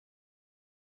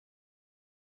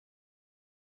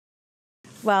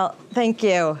Well, thank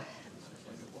you.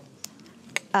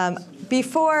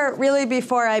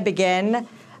 Before I begin,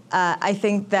 I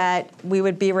think that we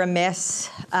would be remiss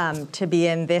to be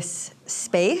in this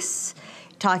space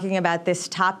talking about this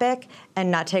topic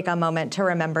and not take a moment to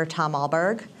remember Tom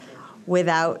Alberg,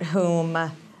 without whom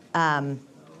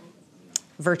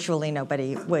virtually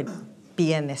nobody would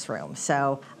be in this room.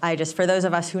 So for those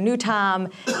of us who knew Tom,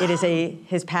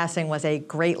 his passing was a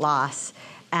great loss,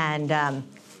 and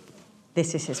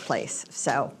this is his place.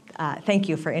 So thank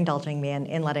you for indulging me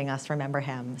in letting us remember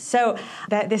him. So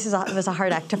this was a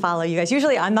hard act to follow, you guys.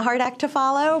 Usually I'm the hard act to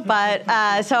follow, but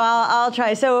so I'll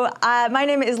try. So my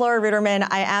name is Laura Ruderman.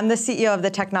 I am the CEO of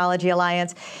the Technology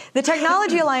Alliance. The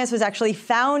Technology Alliance was actually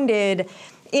founded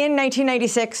in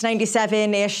 1996,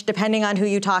 97-ish, depending on who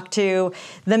you talk to.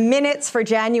 The minutes for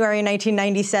January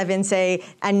 1997 say,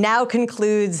 and now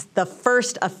concludes the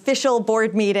first official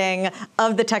board meeting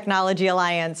of the Technology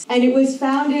Alliance. And it was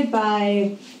founded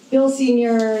by Bill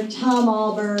Sr., Tom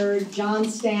Alberg, John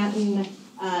Stanton,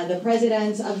 the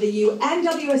presidents of the U and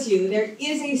WSU. There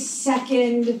is a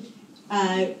second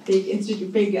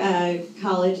big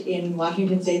college in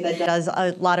Washington State that does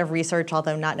a lot of research,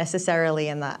 although not necessarily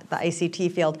in the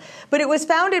ICT field. But it was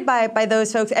founded by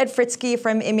those folks, Ed Fritzke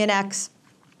from Immunex,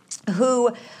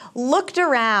 who looked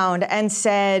around and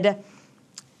said,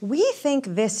 we think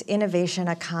this innovation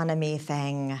economy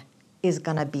thing is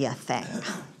going to be a thing.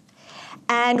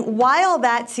 And while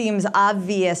that seems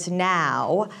obvious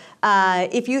now,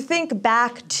 if you think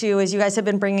back to, as you guys have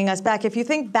been bringing us back, if you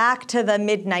think back to the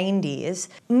mid-90s,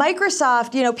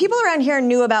 Microsoft, people around here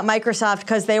knew about Microsoft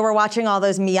because they were watching all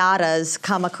those Miatas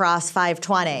come across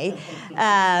 520.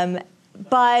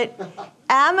 But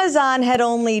Amazon had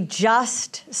only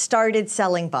just started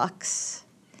selling books.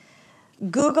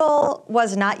 Google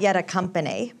was not yet a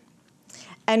company.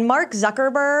 And Mark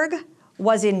Zuckerberg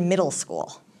was in middle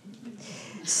school.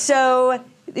 So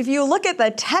if you look at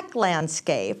the tech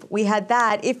landscape, we had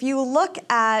that. If you look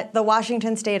at the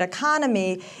Washington State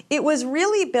economy, it was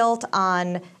really built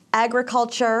on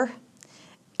agriculture,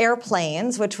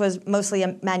 airplanes, which was mostly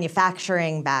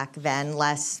manufacturing back then,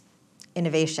 less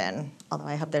innovation, although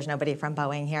I hope there's nobody from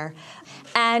Boeing here.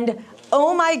 And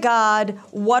oh my God,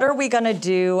 what are we going to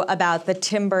do about the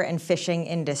timber and fishing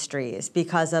industries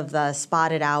because of the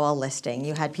spotted owl listing?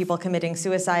 You had people committing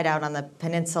suicide out on the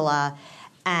peninsula,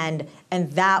 and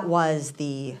that was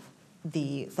the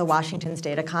Washington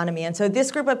State economy. And so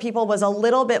this group of people was a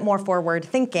little bit more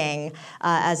forward-thinking,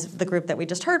 as the group that we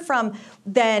just heard from,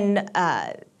 than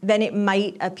it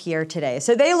might appear today.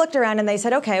 So they looked around and they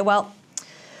said, okay, well,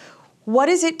 what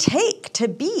does it take to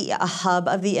be a hub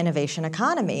of the innovation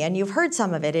economy? And you've heard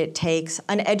some of it. It takes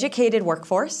an educated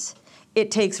workforce, it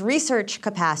takes research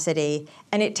capacity,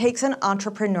 and it takes an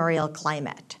entrepreneurial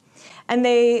climate. And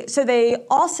they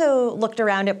also looked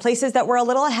around at places that were a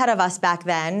little ahead of us back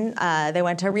then. They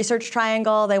went to Research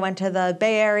Triangle, they went to the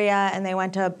Bay Area, and they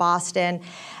went to Boston.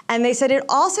 And they said it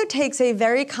also takes a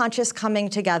very conscious coming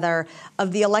together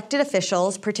of the elected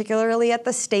officials, particularly at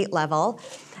the state level,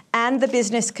 and the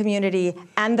business community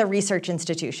and the research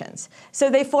institutions. So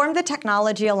they formed the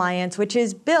Technology Alliance, which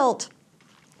is built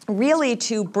really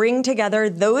to bring together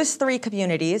those three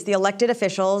communities, the elected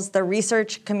officials, the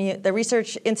research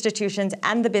institutions,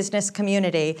 and the business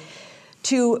community,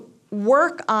 to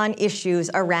work on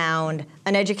issues around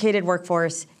an educated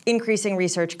workforce, increasing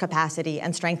research capacity,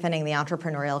 and strengthening the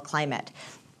entrepreneurial climate.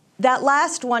 That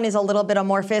last one is a little bit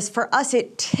amorphous. For us,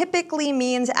 it typically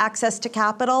means access to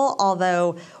capital,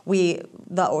 although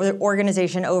the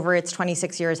organization over its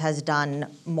 26 years has done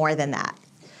more than that.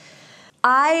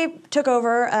 I took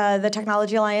over the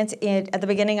Technology Alliance at the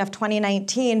beginning of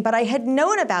 2019, but I had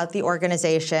known about the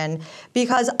organization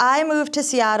because I moved to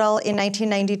Seattle in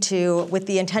 1992 with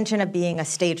the intention of being a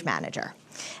stage manager.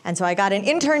 And so I got an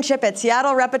internship at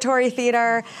Seattle Repertory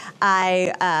Theater.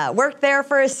 I worked there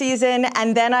for a season,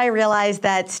 and then I realized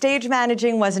that stage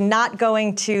managing was not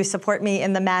going to support me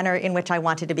in the manner in which I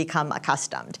wanted to become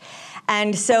accustomed.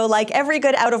 And so like every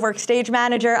good out-of-work stage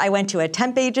manager, I went to a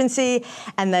temp agency,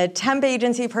 and the temp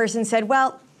agency person said,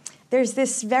 well, there's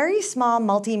this very small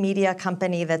multimedia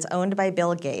company that's owned by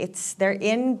Bill Gates. They're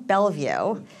in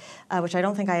Bellevue, which I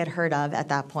don't think I had heard of at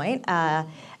that point.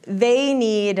 They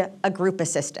need a group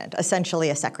assistant,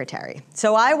 essentially a secretary.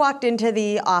 So I walked into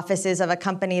the offices of a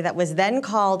company that was then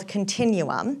called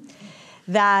Continuum,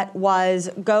 that was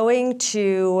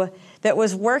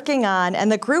working on,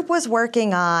 and the group was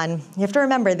working on, you have to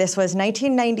remember this was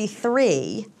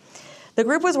 1993, the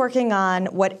group was working on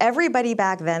what everybody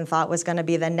back then thought was going to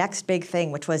be the next big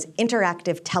thing, which was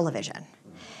interactive television.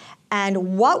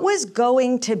 and what was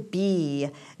going to be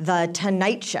the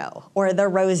Tonight Show or the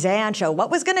Roseanne Show, what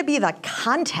was going to be the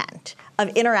content of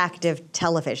interactive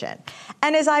television.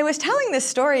 And as I was telling this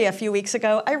story a few weeks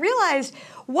ago, I realized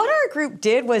what our group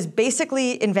did was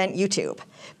basically invent YouTube.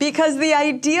 Because the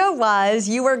idea was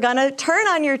you were going to turn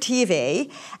on your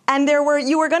TV and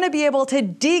you were going to be able to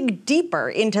dig deeper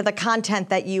into the content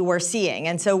that you were seeing.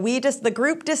 And so the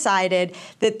group decided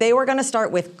that they were going to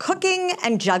start with cooking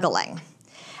and juggling.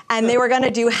 And they were going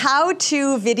to do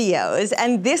how-to videos.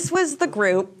 And this was the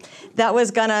group that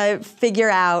was going to figure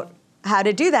out how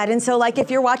to do that. And so like if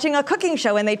you're watching a cooking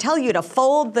show and they tell you to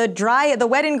fold the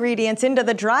wet ingredients into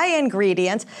the dry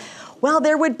ingredients, well,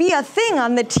 there would be a thing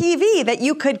on the TV that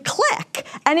you could click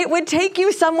and it would take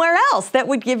you somewhere else that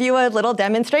would give you a little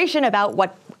demonstration about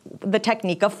what the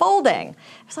technique of folding.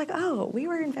 It's like, oh, we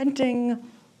were inventing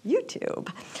YouTube.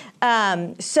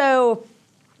 So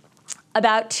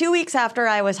about 2 weeks after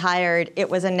I was hired, it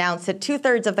was announced that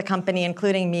 2/3 of the company,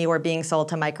 including me, were being sold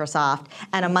to Microsoft.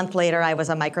 And a month later, I was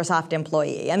a Microsoft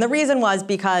employee. And the reason was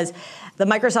because the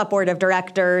Microsoft board of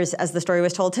directors, as the story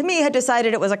was told to me, had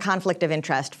decided it was a conflict of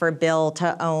interest for Bill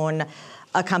to own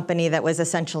a company that was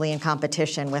essentially in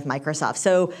competition with Microsoft.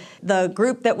 So the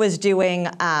group that was doing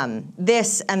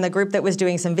this and the group that was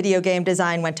doing some video game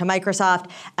design went to Microsoft,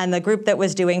 and the group that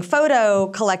was doing photo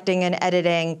collecting and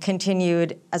editing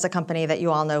continued as a company that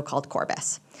you all know called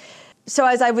Corbis. So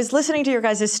as I was listening to your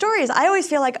guys' stories, I always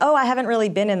feel like, oh, I haven't really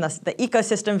been in the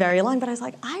ecosystem very long, but I was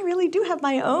like, I really do have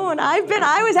my own. I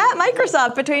was at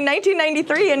Microsoft between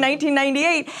 1993 and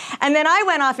 1998, and then I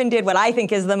went off and did what I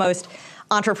think is the most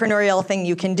entrepreneurial thing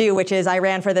you can do, which is I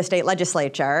ran for the state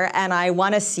legislature and I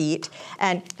won a seat,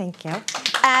 and thank you.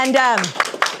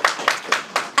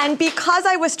 And because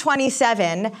I was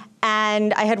 27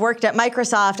 and I had worked at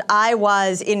Microsoft, I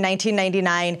was, in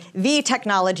 1999, the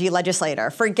technology legislator.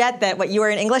 Forget that what you were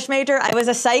an English major. I was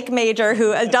a psych major,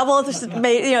 a double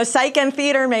psych and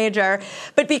theater major.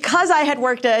 But because I had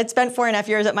spent 4.5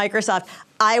 years at Microsoft,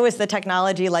 I was the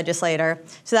technology legislator.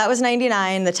 So that was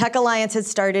 99. The Tech Alliance had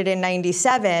started in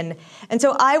 97. And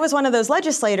so I was one of those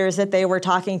legislators that they were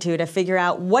talking to figure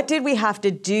out what did we have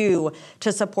to do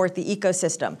to support the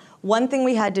ecosystem. One thing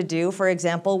we had to do, for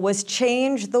example, was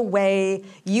change the way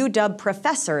UW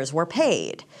professors were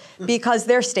paid because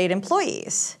they're state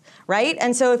employees, right?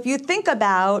 And so if you think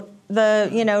about the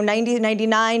 90,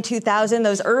 99, 2000,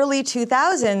 those early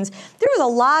 2000s, there was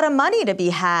a lot of money to be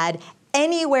had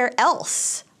anywhere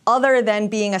else other than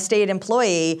being a state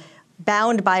employee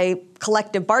bound by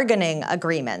collective bargaining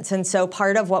agreements. And so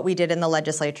part of what we did in the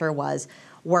legislature was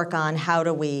work on how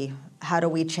do we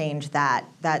change that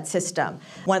system.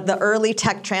 The early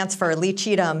tech transfer, Lee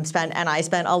Cheatham and I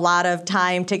spent a lot of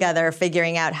time together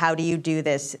figuring out how do you do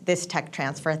this tech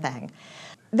transfer thing.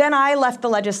 Then I left the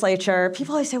legislature.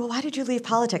 People always say, well, why did you leave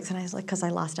politics? And I was like, because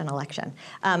I lost an election.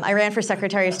 I ran for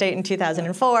Secretary of State in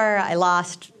 2004. I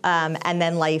lost, and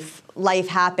then life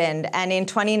happened. And in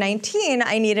 2019,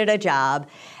 I needed a job.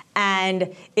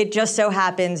 And it just so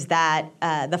happens that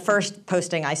the first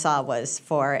posting I saw was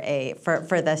for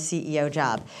the CEO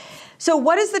job. So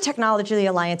what does the Technology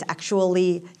Alliance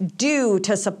actually do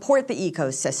to support the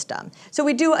ecosystem? So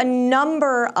we do a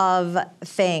number of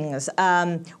things.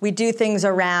 We do things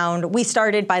around, we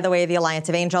started, by the way, the Alliance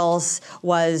of Angels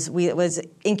was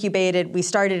incubated. We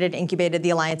started and incubated the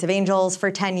Alliance of Angels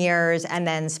for 10 years and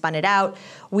then spun it out.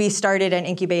 We started and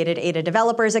incubated Ada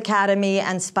Developers Academy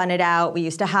and spun it out. We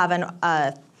used to have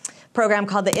a program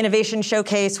called the Innovation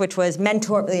Showcase, which was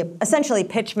essentially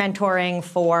pitch mentoring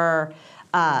for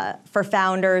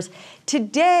founders.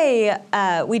 Today,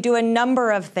 we do a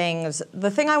number of things. The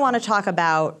thing I want to talk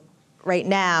about right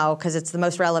now, because it's the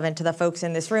most relevant to the folks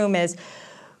in this room, is,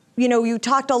 you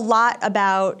talked a lot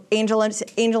about angel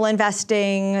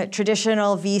investing,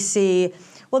 traditional VC.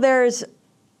 Well, there's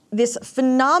this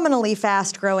phenomenally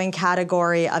fast-growing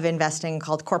category of investing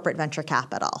called corporate venture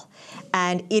capital.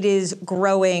 And it is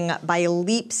growing by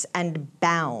leaps and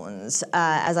bounds,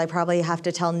 as I probably have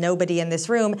to tell nobody in this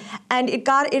room. And it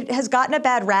has gotten a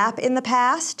bad rap in the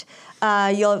past.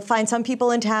 You'll find some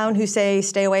people in town who say,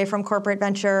 stay away from corporate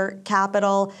venture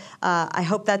capital. I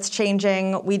hope that's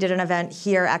changing. We did an event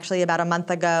here actually about a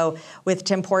month ago with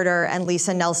Tim Porter and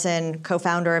Lisa Nelson,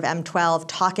 co-founder of M12,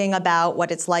 talking about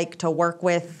what it's like to work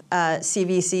with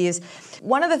CVCs.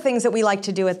 One of the things that we like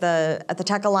to do at the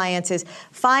Tech Alliance is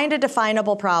find a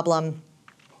definable problem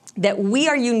that we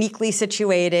are uniquely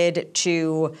situated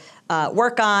to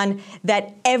work on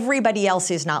that everybody else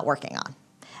is not working on.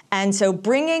 And so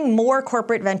bringing more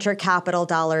corporate venture capital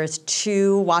dollars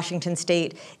to Washington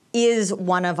State is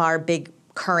one of our big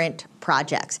current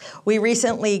projects. We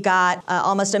recently got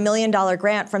almost $1 million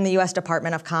grant from the US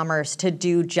Department of Commerce to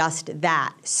do just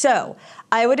that. So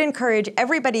I would encourage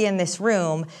everybody in this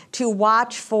room to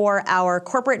watch for our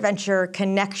Corporate Venture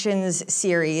Connections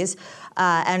series.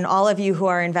 And all of you who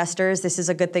are investors, this is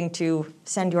a good thing to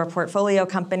send your portfolio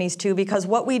companies to, because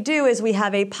what we do is we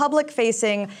have a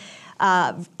public-facing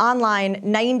online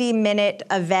 90-minute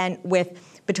event with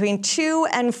between 2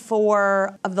 and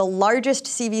 4 of the largest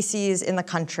CVCs in the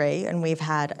country, and we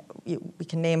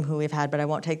can name who we've had, but I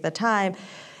won't take the time,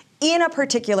 in a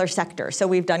particular sector. So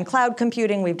we've done cloud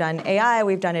computing, we've done AI,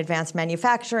 we've done advanced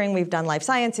manufacturing, we've done life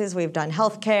sciences, we've done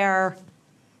healthcare.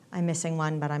 I'm missing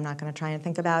one, but I'm not going to try and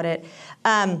think about it.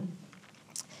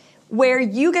 Where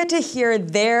you get to hear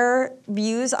their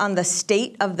views on the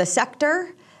state of the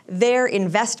sector, their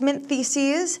investment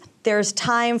theses. There's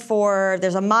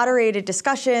a moderated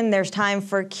discussion, there's time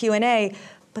for Q&A,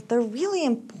 but the really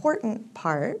important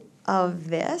part of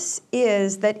this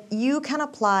is that you can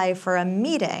apply for a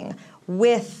meeting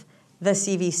with the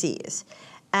CVCs.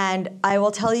 And I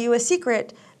will tell you a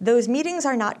secret, those meetings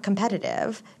are not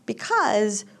competitive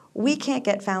because we can't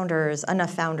get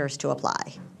enough founders to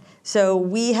apply. So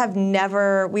we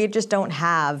just don't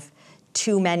have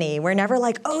too many. We're never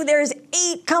like, oh, there's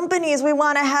 8 companies we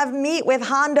want to have meet with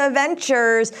Honda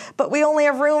Ventures, but we only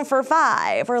have room for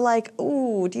 5. We're like,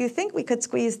 ooh, do you think we could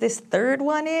squeeze this 3rd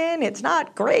one in? It's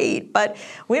not great, but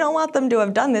we don't want them to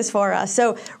have done this for us.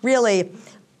 So really,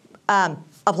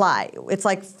 apply. It's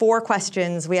like 4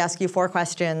 questions. We ask you 4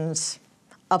 questions,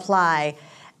 apply.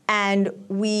 And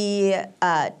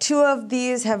two of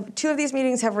these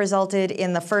meetings have resulted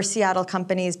in the first Seattle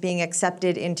companies being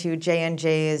accepted into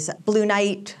J&J's Blue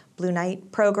Knight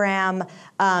program.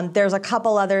 There's a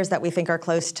couple others that we think are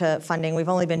close to funding. We've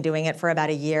only been doing it for about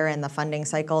a year, and the funding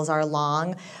cycles are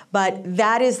long. But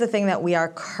that is the thing that we are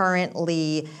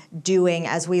currently doing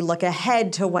as we look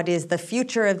ahead to what is the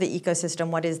future of the ecosystem,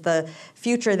 what is the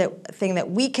future thing that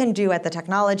we can do at the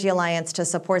Technology Alliance to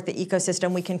support the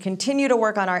ecosystem. We can continue to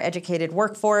work on our educated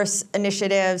workforce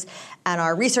initiatives and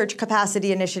our research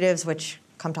capacity initiatives, which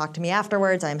come talk to me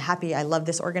afterwards. I'm happy. I love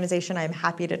this organization. I'm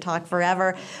happy to talk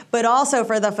forever. But also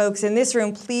for the folks in this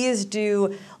room, please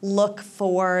do look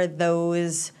for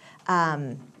those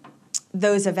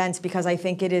events, because I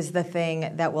think it is the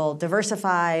thing that will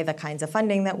diversify the kinds of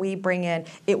funding that we bring in.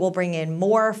 It will bring in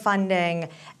more funding,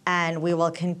 and we will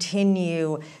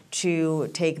continue to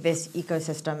take this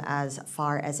ecosystem as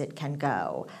far as it can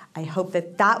go. I hope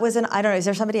that was I don't know, is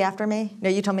there somebody after me? No,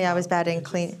 you told me I was bad and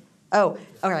clean. Oh,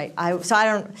 all right.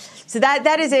 So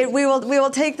that is it. We will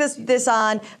take this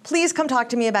on. Please come talk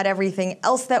to me about everything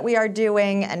else that we are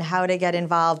doing and how to get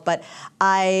involved. But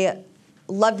I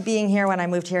loved being here when I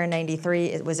moved here in '93.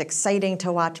 It was exciting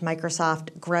to watch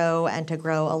Microsoft grow and to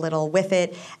grow a little with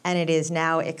it. And it is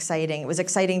now exciting. It was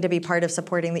exciting to be part of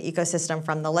supporting the ecosystem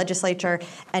from the legislature.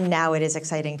 And now it is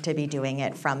exciting to be doing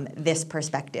it from this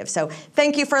perspective. So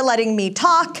thank you for letting me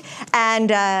talk.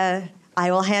 And I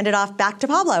will hand it off back to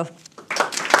Pablo.